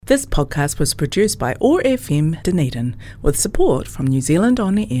This podcast was produced by OAR FM Dunedin with support from New Zealand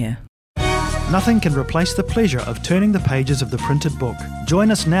On Air. Nothing can replace the pleasure of turning the pages of the printed book.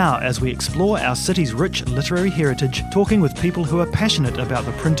 Join us now as we explore our city's rich literary heritage, talking with people who are passionate about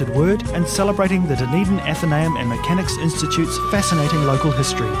the printed word and celebrating the Dunedin Athenaeum and Mechanics Institute's fascinating local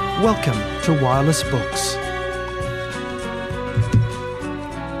history. Welcome to Wireless Books.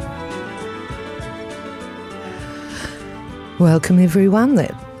 Welcome everyone.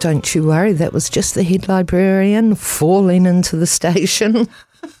 Don't you worry, that was just the head librarian falling into the station.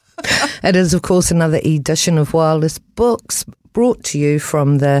 It is, of course, another edition of Wireless Books brought to you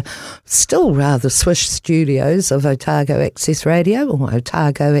from the still rather swish studios of Otago Access Radio or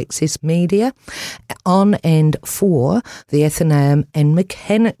Otago Access Media on and for the Athenaeum and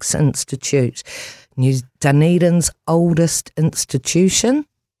Mechanics Institute, Dunedin's oldest institution,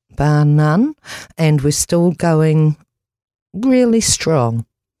 bar none, and we're still going really strong,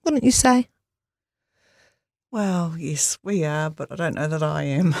 wouldn't you say? Well, yes, we are, but I don't know that I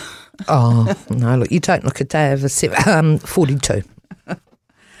am. Oh, no, look, you don't look a day over 42.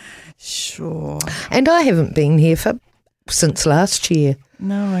 Sure. And I haven't been here since last year.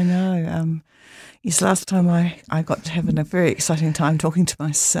 No, I know. Yes, last time I got to have a very exciting time talking to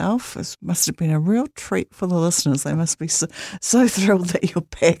myself. It must have been a real treat for the listeners. They must be so thrilled that you're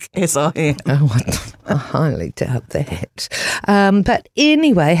back, as I am. Oh, I highly doubt that. But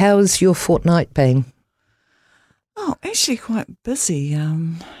anyway, how's your fortnight been? Oh, actually quite busy.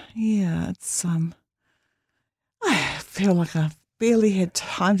 It's I feel like I've barely had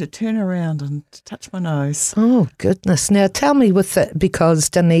time to turn around and touch my nose. Oh, goodness. Now tell me because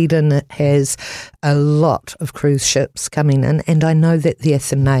Dunedin has a lot of cruise ships coming in, and I know that the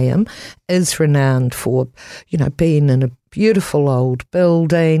Athenaeum is renowned for, being in a beautiful old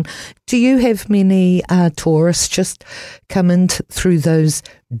building. Do you have many tourists just come in through those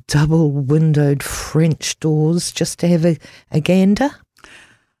double-windowed French doors just to have a gander?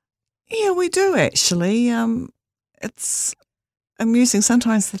 Yeah, we do actually. It's amusing.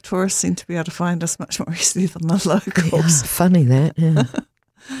 Sometimes the tourists seem to be able to find us much more easily than the locals. Yeah, funny that, yeah.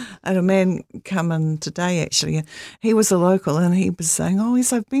 I had a man come in today, actually. He was a local, and he was saying, "Oh,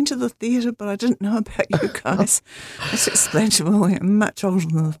 yes, I've been to the theatre, but I didn't know about you guys." I just explained to him, we're much older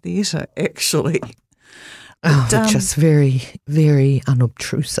than the theatre, actually. Just very, very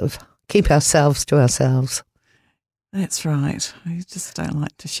unobtrusive. Keep ourselves to ourselves. That's right. We just don't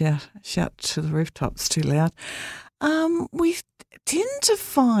like to shout to the rooftops too loud. We tend to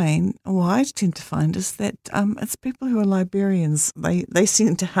find, I tend to find, is that it's people who are librarians. They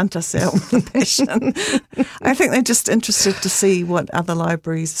seem to hunt us out with a passion. I think they're just interested to see what other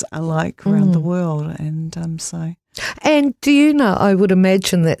libraries are like around the world, and so. And do you know, I would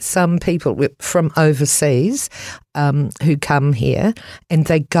imagine that some people from overseas who come here and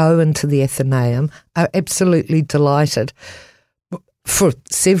they go into the Athenaeum are absolutely delighted for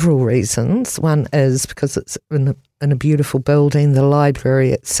several reasons. One is because it's in a beautiful building. The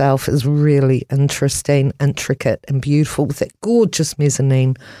library itself is really interesting, intricate and beautiful with that gorgeous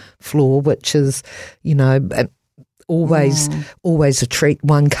mezzanine floor, which is, always a treat.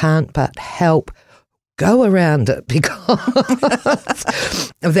 One can't but help go around it because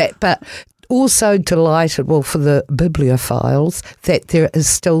of that. But also delighted, for the bibliophiles, that there is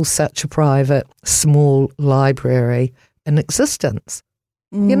still such a private, small library in existence.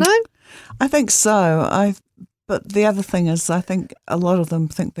 I think so. But the other thing is, I think a lot of them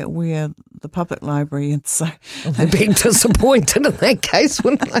think that we're the public library, and so they'd be disappointed in that case,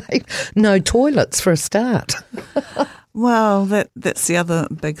 wouldn't they? No toilets for a start. Well, that's the other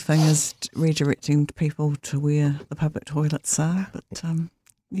big thing, is redirecting people to where the public toilets are. But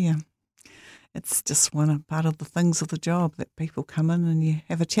it's just one part of the things of the job, that people come in and you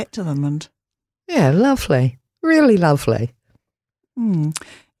have a chat to them, and lovely, really lovely.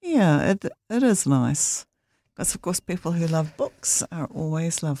 Yeah, it is nice. Because, of course, people who love books are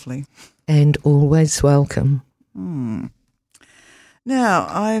always lovely. And always welcome. Now,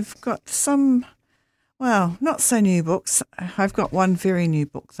 I've got some, not so new books. I've got one very new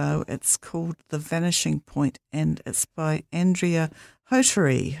book, though. It's called The Vanishing Point, and it's by Andrea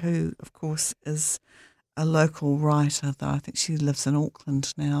Hotary, who, of course, is a local writer, though I think she lives in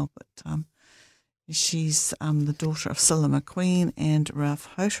Auckland now, but she's the daughter of Cilla McQueen and Ralph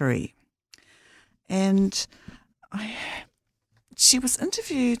Hotary. And she was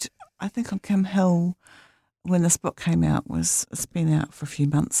interviewed, I think, on Kim Hill when this book came out. It's been out for a few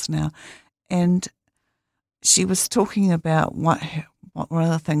months now, and she was talking about what one of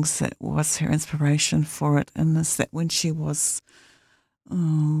the things that was her inspiration for it, and is that when she was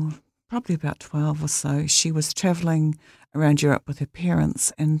probably about 12 or so, she was travelling around Europe with her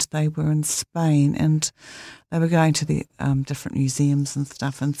parents, and they were in Spain, and they were going to the different museums and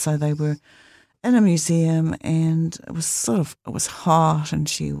stuff, and so they were in a museum, and it was hot, and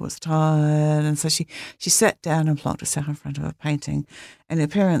she was tired, and so she sat down and plonked herself in front of a painting, and her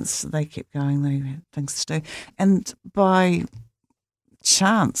parents, they kept going, they had things to do, and by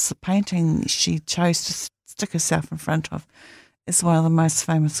chance, the painting she chose to stick herself in front of is one of the most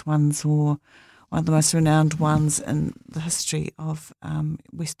famous ones, or one of the most renowned ones in the history of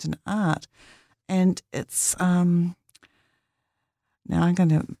Western art. And it's, now I'm going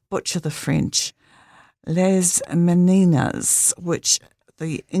to butcher the French, Les Meninas, which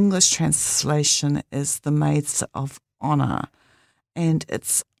the English translation is the Maids of Honour. And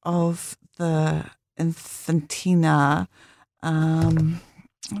it's of the Infantina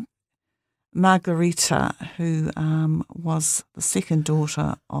Margarita, who was the second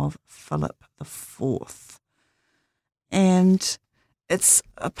daughter of Philip IV. And it's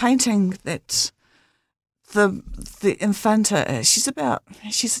a painting that the Infanta, she's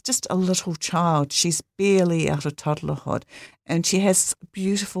just a little child. She's barely out of toddlerhood, and she has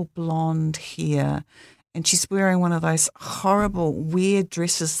beautiful blonde hair, and she's wearing one of those horrible, weird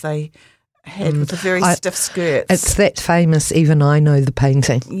dresses they had with the very stiff skirts. It's that famous, even I know the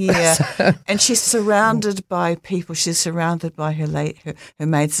painting. Yeah, and she's surrounded by people. She's surrounded by her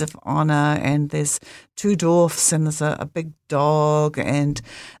maids of honour, and there's two dwarfs, and there's a big dog, and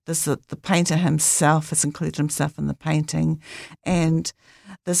there's the painter himself has included himself in the painting, and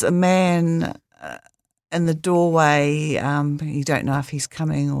there's a man in the doorway. You don't know if he's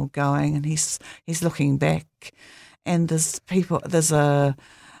coming or going, and he's looking back, and there's a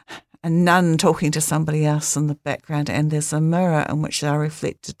nun talking to somebody else in the background, and there's a mirror in which are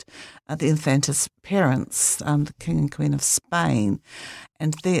reflected the Infanta's parents, the King and Queen of Spain,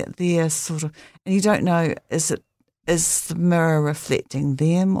 and they're sort of, and you don't know, is the mirror reflecting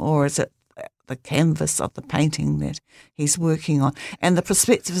them, or is it the canvas of the painting that he's working on? And the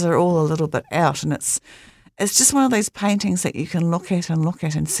perspectives are all a little bit out, and it's just one of those paintings that you can look at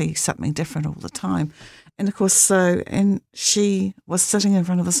and see something different all the time. And of course, and she was sitting in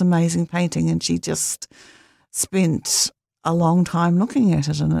front of this amazing painting, and she just spent a long time looking at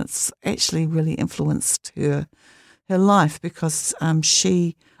it, and it's actually really influenced her life, because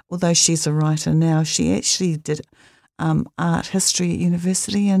although she's a writer now, she actually did art history at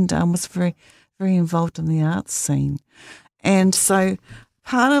university, and was very, very involved in the art scene. And so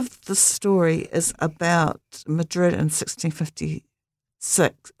part of the story is about Madrid in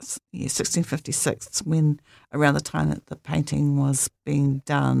 1656, when around the time that the painting was being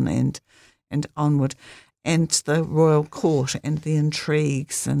done and onward, and the royal court and the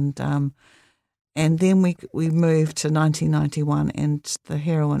intrigues, and then we moved to 1991, and the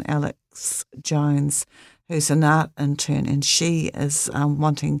heroine Alex Jones, who's an art intern, and she is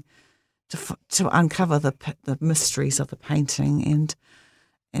wanting to uncover the mysteries of the painting,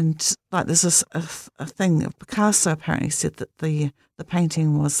 and like there's this a thing. Picasso apparently said that the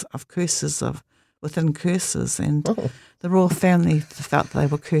painting was of curses within curses, and the royal family felt they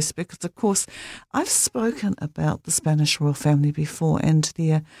were cursed because, of course, I've spoken about the Spanish royal family before, and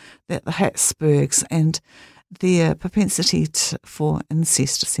the Habsburgs and their propensity for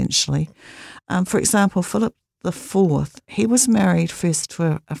incest, essentially. For example, Philip IV, he was married first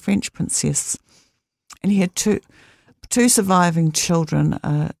to a French princess, and he had two surviving children,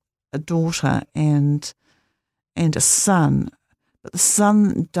 a daughter and a son. But the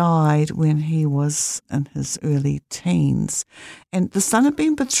son died when he was in his early teens. And the son had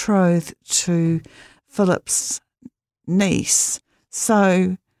been betrothed to Philip's niece.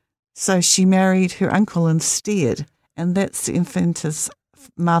 So she married her uncle instead, and that's the Infanta's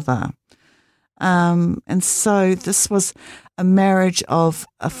mother. And so this was a marriage of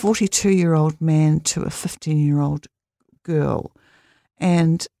a 42-year-old man to a 15-year-old girl.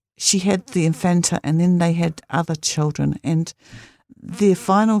 And she had the Infanta, and then they had other children. And their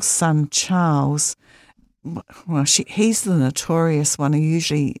final son, Charles, well, he's the notorious one who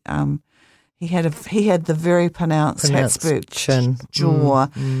usually he had the very pronounced Habsburg jaw,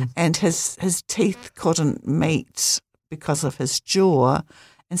 and his teeth couldn't meet because of his jaw,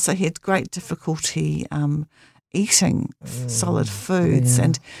 and so he had great difficulty eating solid foods,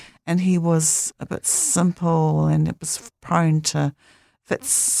 and he was a bit simple, and it was prone to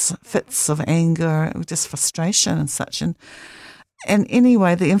fits of anger, just frustration and such. And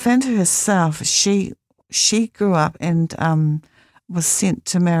anyway, the Infanta herself, she grew up and was sent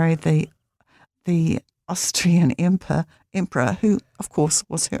to marry the Austrian emperor, who of course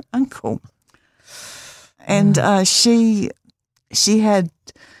was her uncle. And she had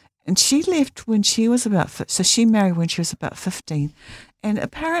And she left when she was so she married when she was about 15. And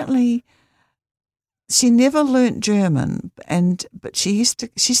apparently she never learnt German, but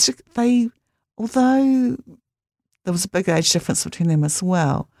although there was a big age difference between them as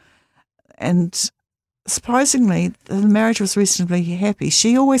well, and surprisingly, the marriage was reasonably happy.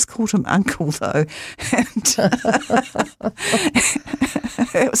 She always called him uncle, though, and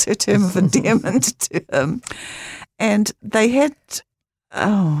it was her term of endearment to him. And they had,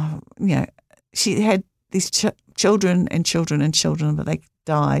 she had these children and children and children, but they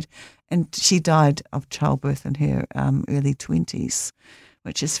died. And she died of childbirth in her early 20s,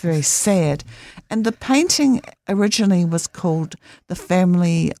 which is very sad. And the painting originally was called The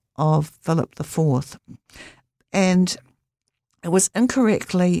Family of Philip IV. And it was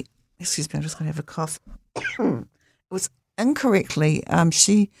incorrectly, excuse me, I'm just going to have a cough. It was incorrectly,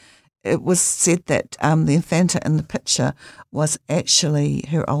 it was said that the Infanta in the picture was actually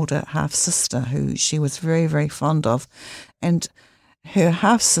her older half-sister, who she was very, very fond of. And her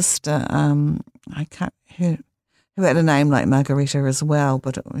half-sister, who had a name like Margarita as well,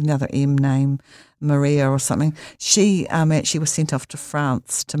 but another M name, Maria or something, she actually was sent off to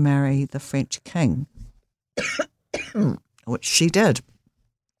France to marry the French king, which she did.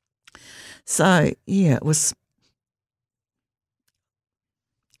 So, yeah, it was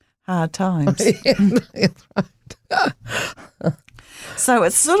hard times. So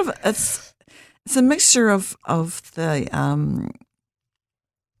it's sort of, it's a mixture of the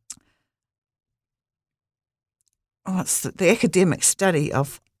it's the academic study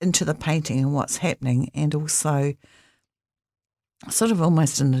of into the painting and what's happening, and also sort of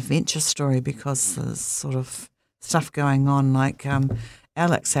almost an adventure story, because there's sort of stuff going on, like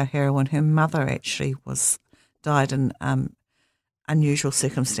Alex, our heroine, her mother actually died in unusual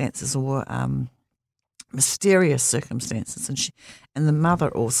circumstances or mysterious circumstances, and the mother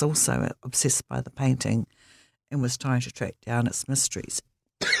was also obsessed by the painting and was trying to track down its mysteries.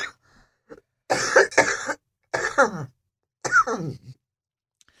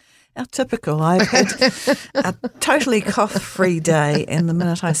 How typical. I've had a totally cough-free day, and the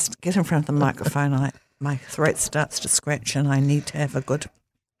minute I get in front of the microphone, my throat starts to scratch, and I need to have a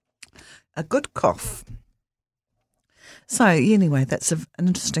good cough. So anyway, that's an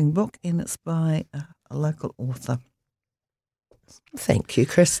interesting book, and it's by a local author. Thank you,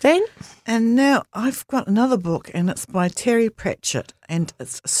 Christine. And now I've got another book, and it's by Terry Pratchett, and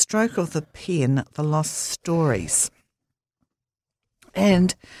it's A Stroke of the Pen, The Lost Stories.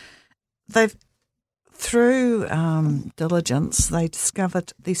 And they've, through diligence, they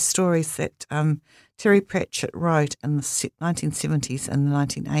discovered these stories that Terry Pratchett wrote in the 1970s and the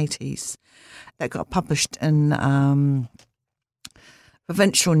 1980s that got published in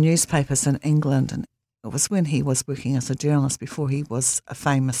provincial newspapers in England. And it was when he was working as a journalist before he was a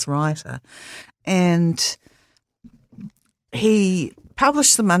famous writer. And he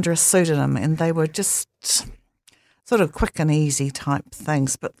published them under a pseudonym, and they were just sort of quick and easy type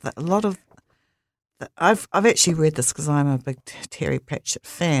things. But a lot of I've actually read this because I'm a big Terry Pratchett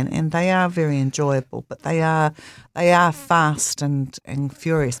fan, and they are very enjoyable. But they are fast and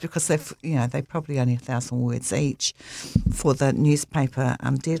furious, because they probably only 1,000 words each for the newspaper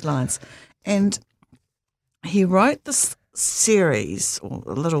deadlines. And he wrote this series, or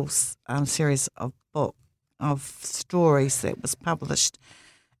a little series of stories that was published,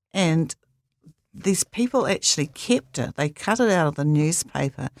 and these people actually kept it. They cut it out of the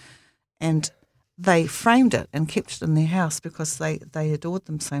newspaper, and they framed it and kept it in their house because they adored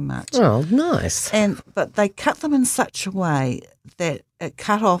them so much. Oh, nice. But they cut them in such a way that it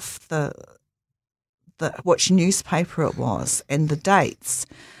cut off the which newspaper it was and the dates.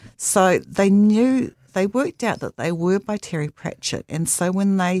 So they worked out that they were by Terry Pratchett, and so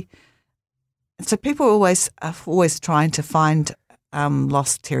people are always trying to find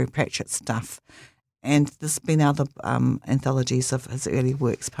lost Terry Pratchett stuff, and there's been other anthologies of his early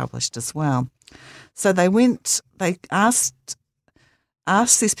works published as well. So they asked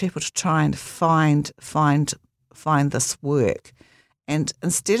these people to try and find this work, and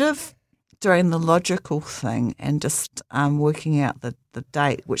instead of doing the logical thing and just working out the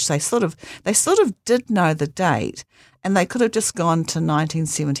date, which they sort of did know the date, and they could have just gone to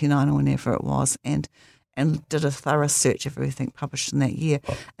 1979 or whenever it was and did a thorough search of everything published in that year.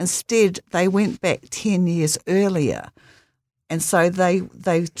 Instead, they went back 10 years earlier, and so they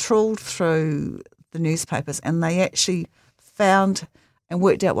trawled through the newspapers, and they actually found and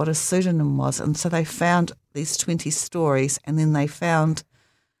worked out what a pseudonym was, and so they found these 20 stories, and then they found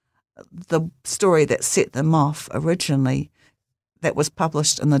the story that set them off originally that was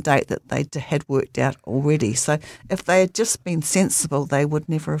published in the date that they had worked out already. So if they had just been sensible, they would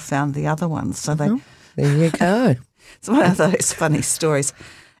never have found the other ones. So there you go. It's one of those funny stories.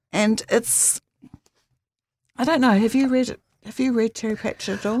 And it's, I don't know, have you read Terry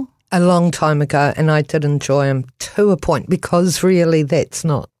Pratchett at all? A long time ago, and I did enjoy him to a point, because really that's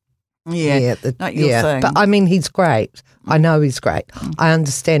not not your thing. But I mean, he's great. I know he's great. I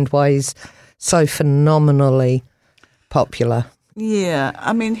understand why he's so phenomenally popular. Yeah,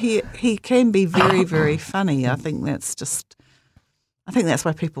 I mean, he can be very, very funny. I think that's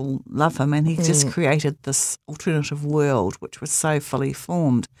why people love him, and he just created this alternative world which was so fully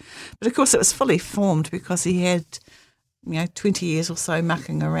formed. But of course it was fully formed because he had, 20 years or so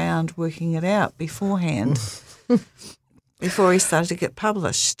mucking around working it out beforehand before he started to get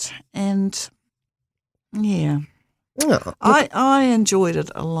published. And I enjoyed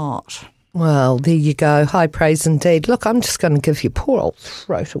it a lot. Well, there you go. High praise indeed. Look, I'm just going to give your poor old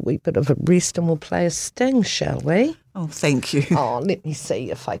throat a wee bit of a rest, and we'll play a sting, shall we? Oh, thank you. Oh, let me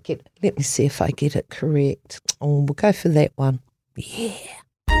see if I get it correct. Oh, we'll go for that one. Yeah.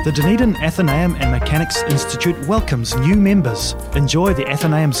 The Dunedin Athenaeum and Mechanics Institute welcomes new members. Enjoy the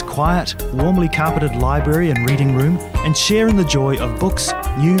Athenaeum's quiet, warmly carpeted library and reading room, and share in the joy of books,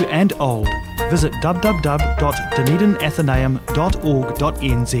 new and old. Visit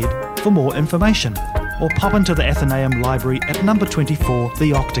www.dunedinathenaeum.org.nz for more information, or pop into the Athenaeum Library at number 24,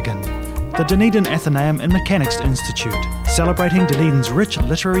 The Octagon. The Dunedin Athenaeum and Mechanics Institute, celebrating Dunedin's rich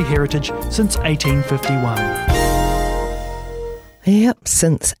literary heritage since 1851. Yep,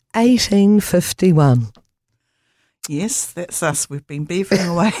 since 1851. Yes, that's us. We've been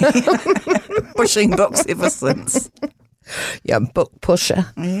beavering away, pushing books ever since. Yeah, book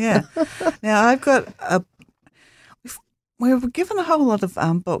pusher. Yeah. Now, I've got we were given a whole lot of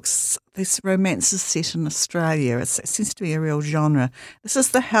books. This romance is set in Australia. It seems to be a real genre. This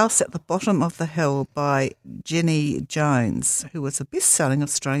is The House at the Bottom of the Hill by Jenny Jones, who was a best-selling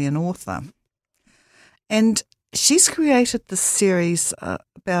Australian author. And she's created this series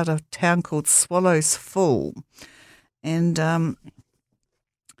about a town called Swallows Fall. And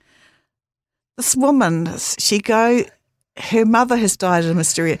this woman, her mother has died in a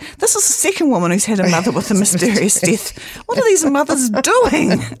mysterious... This is the second woman who's had a mother with a mysterious death. What are these mothers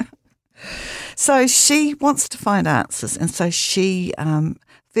doing? So she wants to find answers, and so she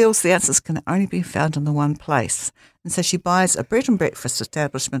feels the answers can only be found in the one place. And so she buys a bread and breakfast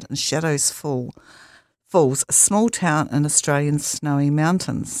establishment in Shadows Falls, a small town in Australian snowy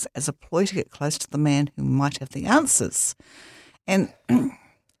mountains, as a ploy to get close to the man who might have the answers. And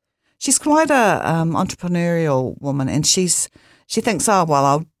she's quite a entrepreneurial woman, and she thinks, oh,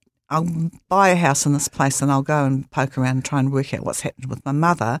 well, I'll buy a house in this place and I'll go and poke around and try and work out what's happened with my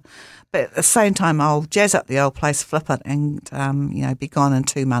mother. But at the same time, I'll jazz up the old place, flip it, and be gone in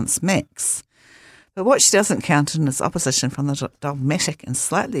 2 months max. But what she doesn't count in is opposition from the dogmatic and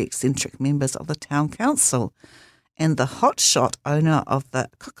slightly eccentric members of the town council and the hotshot owner of the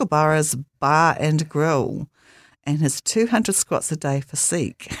Kookaburra's Bar and Grill and his 200 squats a day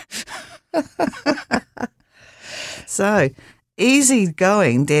physique. So,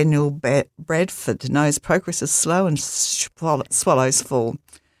 easy-going Daniel Bradford knows progress is slow and Swallows Fall.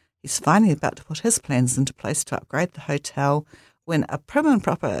 He's finally about to put his plans into place to upgrade the hotel when a prim and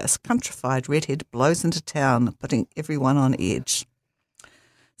proper countrified redhead blows into town, putting everyone on edge.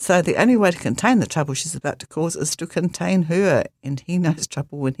 So the only way to contain the trouble she's about to cause is to contain her, and he knows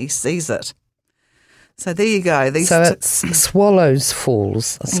trouble when he sees it. So there you go. It's Swallows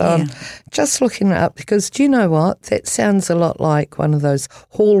Falls. So yeah. I'm just looking it up because do you know what? That sounds a lot like one of those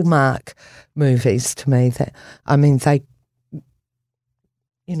Hallmark movies to me. They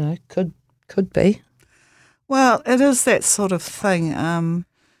could be. Well, it is that sort of thing.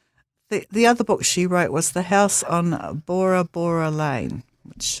 The other book she wrote was The House on Bora Bora Lane,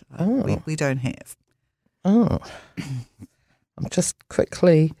 which we don't have. Oh. I'm just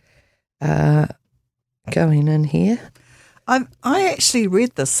quickly going in here. I actually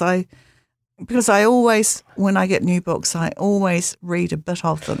read this. Because I always, when I get new books, I always read a bit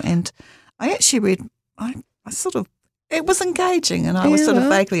of them. And I actually read, it was engaging, and I was sort of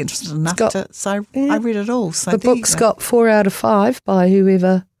vaguely interested enough I read it all. So the book's got 4 out of 5 by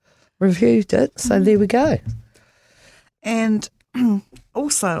whoever reviewed it, so there we go. And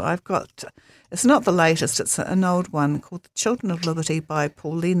also I've got, it's not the latest, it's an old one called The Children of Liberty by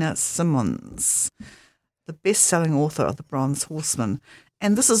Paulina Simmons, the best-selling author of The Bronze Horseman.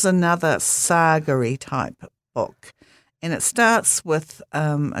 And this is another saga-y type book. And it starts with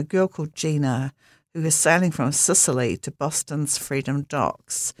a girl called Gina who is sailing from Sicily to Boston's Freedom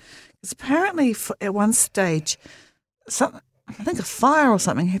Docks. Because apparently at one stage, I think a fire or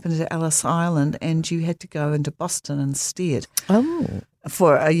something happened at Ellis Island, and you had to go into Boston instead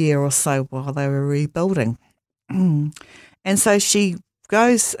for a year or so while they were rebuilding. And so she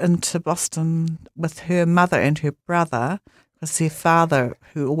goes into Boston with her mother and her brother, because their father,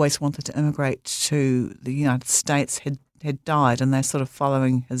 who always wanted to immigrate to the United States, had died, and they're sort of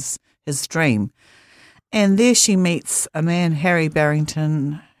following his dream. And there she meets a man, Harry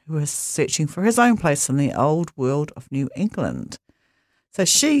Barrington, who is searching for his own place in the old world of New England. So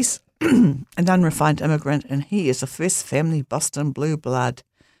she's an unrefined immigrant, and he is a first family Boston blue blood,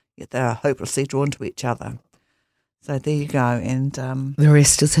 yet they are hopelessly drawn to each other. So there you go. And the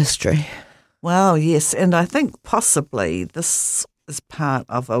rest is history. Well, yes, and I think possibly this is part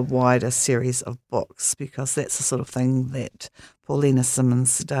of a wider series of books, because that's the sort of thing that Paulina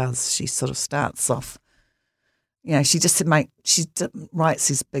Simmons does. She sort of starts off, she writes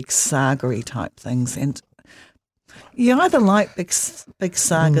these big saga-y type things, and you either like big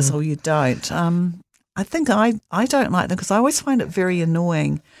sagas or you don't. I think I don't like them because I always find it very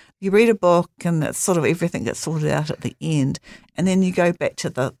annoying. You read a book and it's sort of everything gets sorted out at the end, and then you go back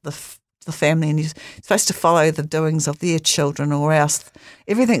to the family and you're supposed to follow the doings of their children, or else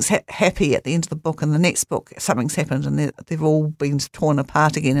everything's happy at the end of the book, and the next book something's happened and they've all been torn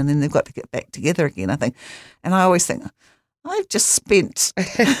apart again, and then they've got to get back together again, I think. And I always think, I've just spent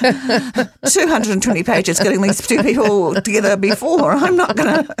 220 pages getting these two people together before. I'm not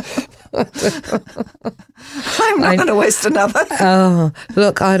going to waste another. Oh,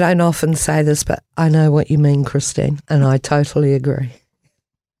 look, I don't often say this, but I know what you mean, Christine, and I totally agree.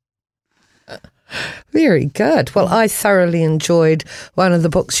 Very good. Well, I thoroughly enjoyed one of the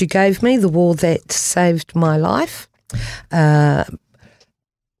books you gave me, The War That Saved My Life.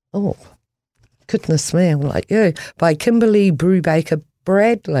 Goodness me, I'm like you, by Kimberly Brubaker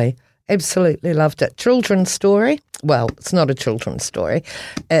Bradley. Absolutely loved it. Children's story. Well, it's not a children's story.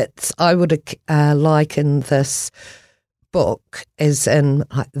 I would liken this book as in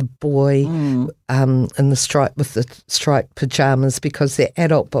like the boy in the striped pajamas, because they're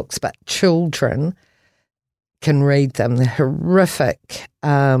adult books, but children can read them. They're horrific.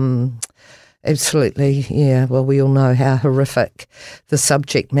 Absolutely, yeah. Well, we all know how horrific the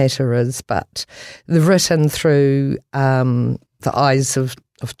subject matter is, but they're written through the eyes of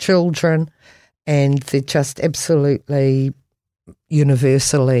children, and they're just absolutely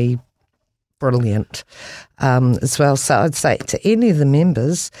universally brilliant as well. So I'd say to any of the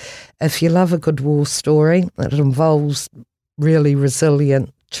members, if you love a good war story that involves really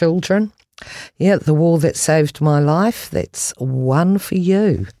resilient children, The War That Saved My Life, that's one for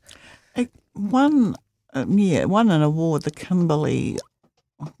you. Won an award, the Kimberly.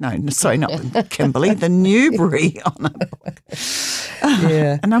 No, sorry, not the Kimberly, the Newbery Honour book.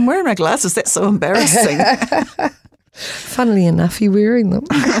 Yeah. And I'm wearing my glasses. That's so embarrassing. Funnily enough, you're wearing them.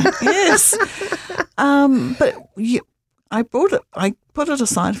 Yes. But I put it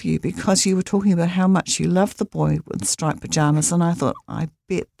aside for you because you were talking about how much you love the boy with striped pajamas, and I thought, I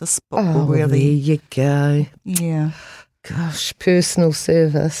bet this book will really. There you go. Yeah. Gosh, personal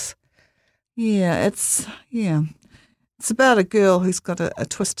service. Yeah, it's about a girl who's got a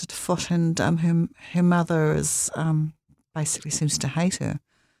twisted foot, and her mother is basically seems to hate her,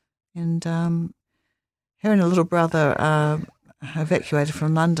 and her and her little brother are evacuated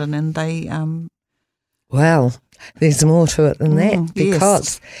from London, and they Well, there's more to it than that,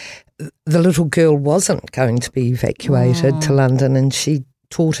 because the little girl wasn't going to be evacuated to London, and she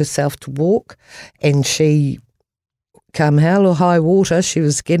taught herself to walk, and she, come hell or high water, she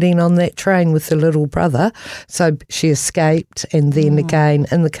was getting on that train with the little brother, so she escaped, and then again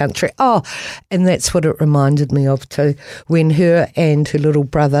in the country. Oh, and that's what it reminded me of too, when her and her little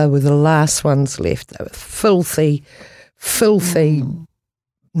brother were the last ones left. They were filthy,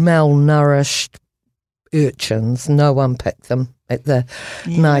 malnourished urchins. No one picked them at the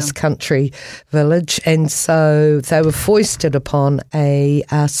nice country village, and so they were foisted upon a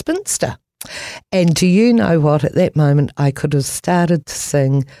spinster. And do you know what? At that moment, I could have started to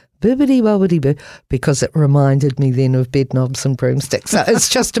sing Bibbidi Bobbidi Boo, because it reminded me then of Bedknobs and Broomsticks. So it's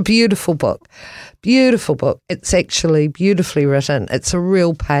just a beautiful book. Beautiful book. It's actually beautifully written. It's a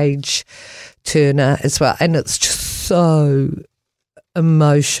real page turner as well. And it's just so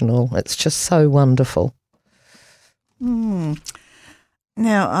emotional. It's just so wonderful.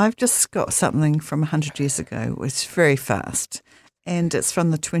 Now, I've just got something from 100 years ago. It's very fast. And it's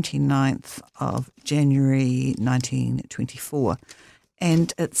from the 29th of January 1924.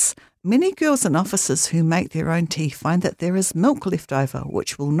 And it's, many girls and officers who make their own tea find that there is milk left over,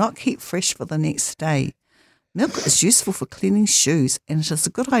 which will not keep fresh for the next day. Milk is useful for cleaning shoes, and it is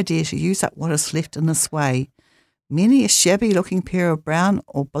a good idea to use up what is left in this way. Many a shabby-looking pair of brown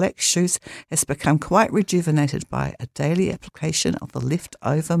or black shoes has become quite rejuvenated by a daily application of the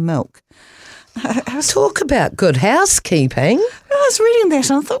leftover milk. Talk about good housekeeping. I was reading that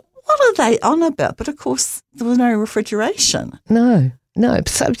and I thought, what are they on about? But of course, there was no refrigeration. No.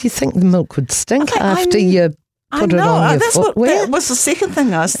 So you think the milk would stink after you put it on your footwear? That was the second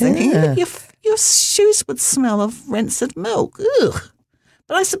thing I was thinking. Yeah. Your shoes would smell of rancid milk. Ugh.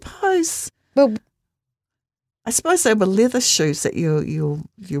 But I suppose they were leather shoes that you're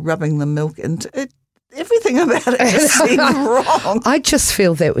rubbing the milk into. Everything about it just seemed wrong. I just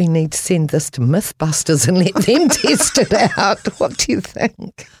feel that we need to send this to Mythbusters and let them test it out. What do you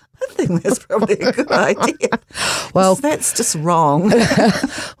think? I think that's probably a good idea. Well, that's just wrong.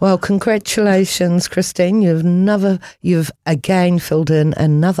 Well, congratulations, Christine. You've again filled in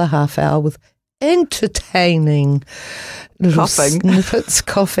another half hour with entertaining little snippets,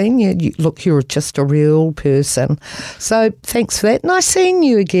 coughing. You're just a real person. So thanks for that. Nice seeing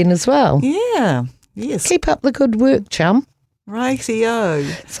you again as well. Yeah. Yes. Keep up the good work, chum.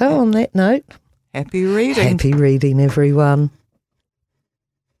 Rightio. So on that note, happy reading. Happy reading, everyone.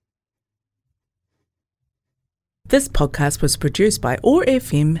 This podcast was produced by OAR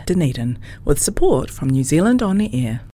FM Dunedin with support from New Zealand On the Air.